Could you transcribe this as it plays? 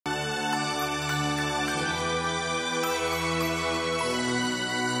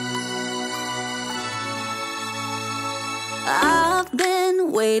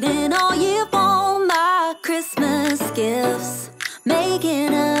Waiting all year for my Christmas gifts,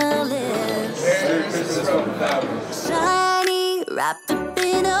 making a list. Shiny, wrapped up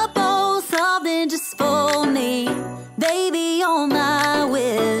in a bow, something just for me. Baby, you're my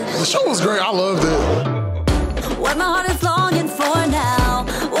wish. The show was great, I loved it. What my heart is longing for now,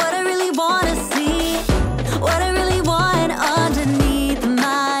 what I really want to see, what I really want underneath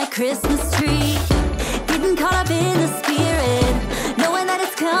my Christmas tree. Getting caught up in the spirit, knowing that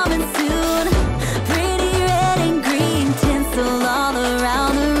it's coming soon. Pretty red and green tinsel all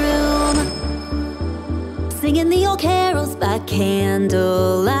around the room. Singing the old carols by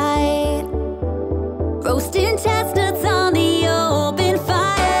candlelight, roasting chestnuts on the open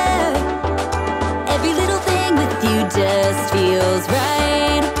fire. Every little thing with you just feels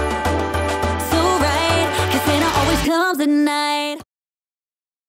right, so right, 'cause Santa always comes at night.